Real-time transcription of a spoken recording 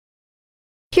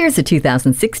Here's a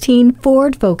 2016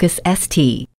 Ford Focus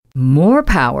ST. More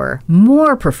power,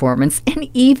 more performance, and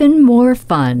even more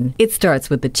fun. It starts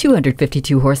with the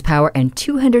 252 horsepower and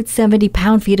 270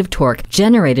 pound-feet of torque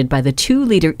generated by the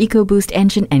 2-liter EcoBoost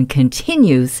engine and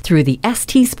continues through the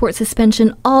ST Sport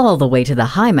suspension all the way to the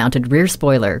high-mounted rear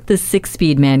spoiler. The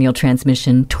 6-speed manual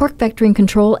transmission, torque vectoring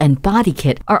control, and body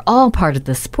kit are all part of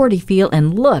the sporty feel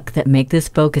and look that make this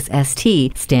Focus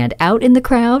ST stand out in the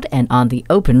crowd and on the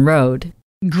open road.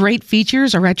 Great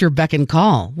features are at your beck and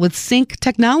call with Sync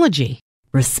technology.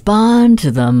 Respond to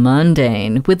the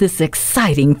mundane with this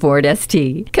exciting Ford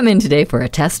ST. Come in today for a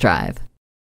test drive.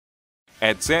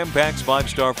 At Sam Pack's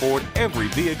 5-Star Ford, every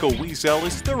vehicle we sell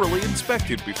is thoroughly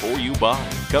inspected before you buy.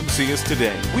 Come see us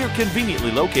today. We are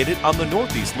conveniently located on the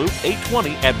Northeast Loop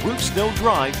 820 at Root Snow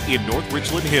Drive in North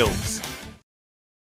Richland Hills.